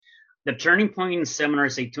The Turning Point seminar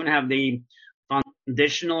is a 2.5 day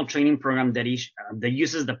foundational training program that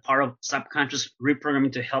uses the power of subconscious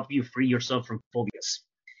reprogramming to help you free yourself from phobias,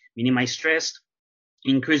 minimize stress,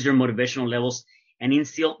 increase your motivational levels, and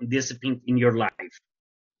instill discipline in your life.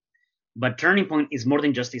 But Turning Point is more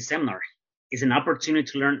than just a seminar. It's an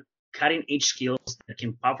opportunity to learn cutting-edge skills that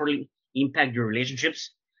can powerfully impact your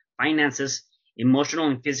relationships, finances, emotional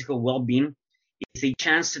and physical well-being. It's a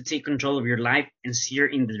chance to take control of your life and steer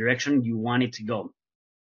in the direction you want it to go.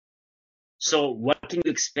 So what can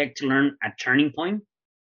you expect to learn at Turning Point?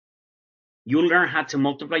 You'll learn how to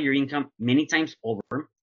multiply your income many times over.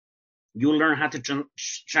 You'll learn how to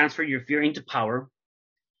transfer your fear into power.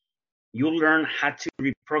 You'll learn how to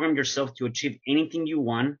reprogram yourself to achieve anything you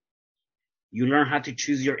want. You learn how to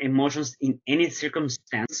choose your emotions in any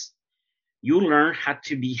circumstance. You learn how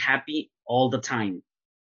to be happy all the time.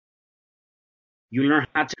 You learn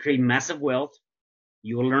how to create massive wealth.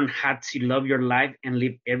 You will learn how to love your life and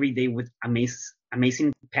live every day with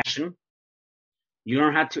amazing passion. You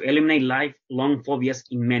learn how to eliminate lifelong phobias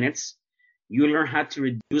in minutes. You learn how to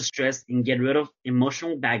reduce stress and get rid of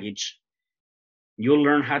emotional baggage. You'll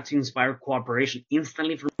learn how to inspire cooperation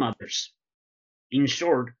instantly from others. In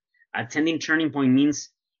short, attending Turning Point means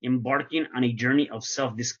embarking on a journey of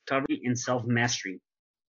self-discovery and self-mastery.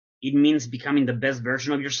 It means becoming the best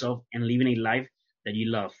version of yourself and living a life that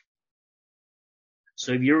you love.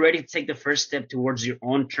 So if you're ready to take the first step towards your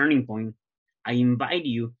own turning point, I invite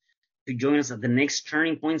you to join us at the next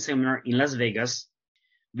Turning Point seminar in Las Vegas.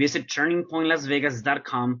 Visit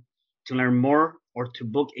turningpointlasvegas.com to learn more or to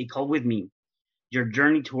book a call with me. Your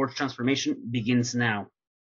journey towards transformation begins now.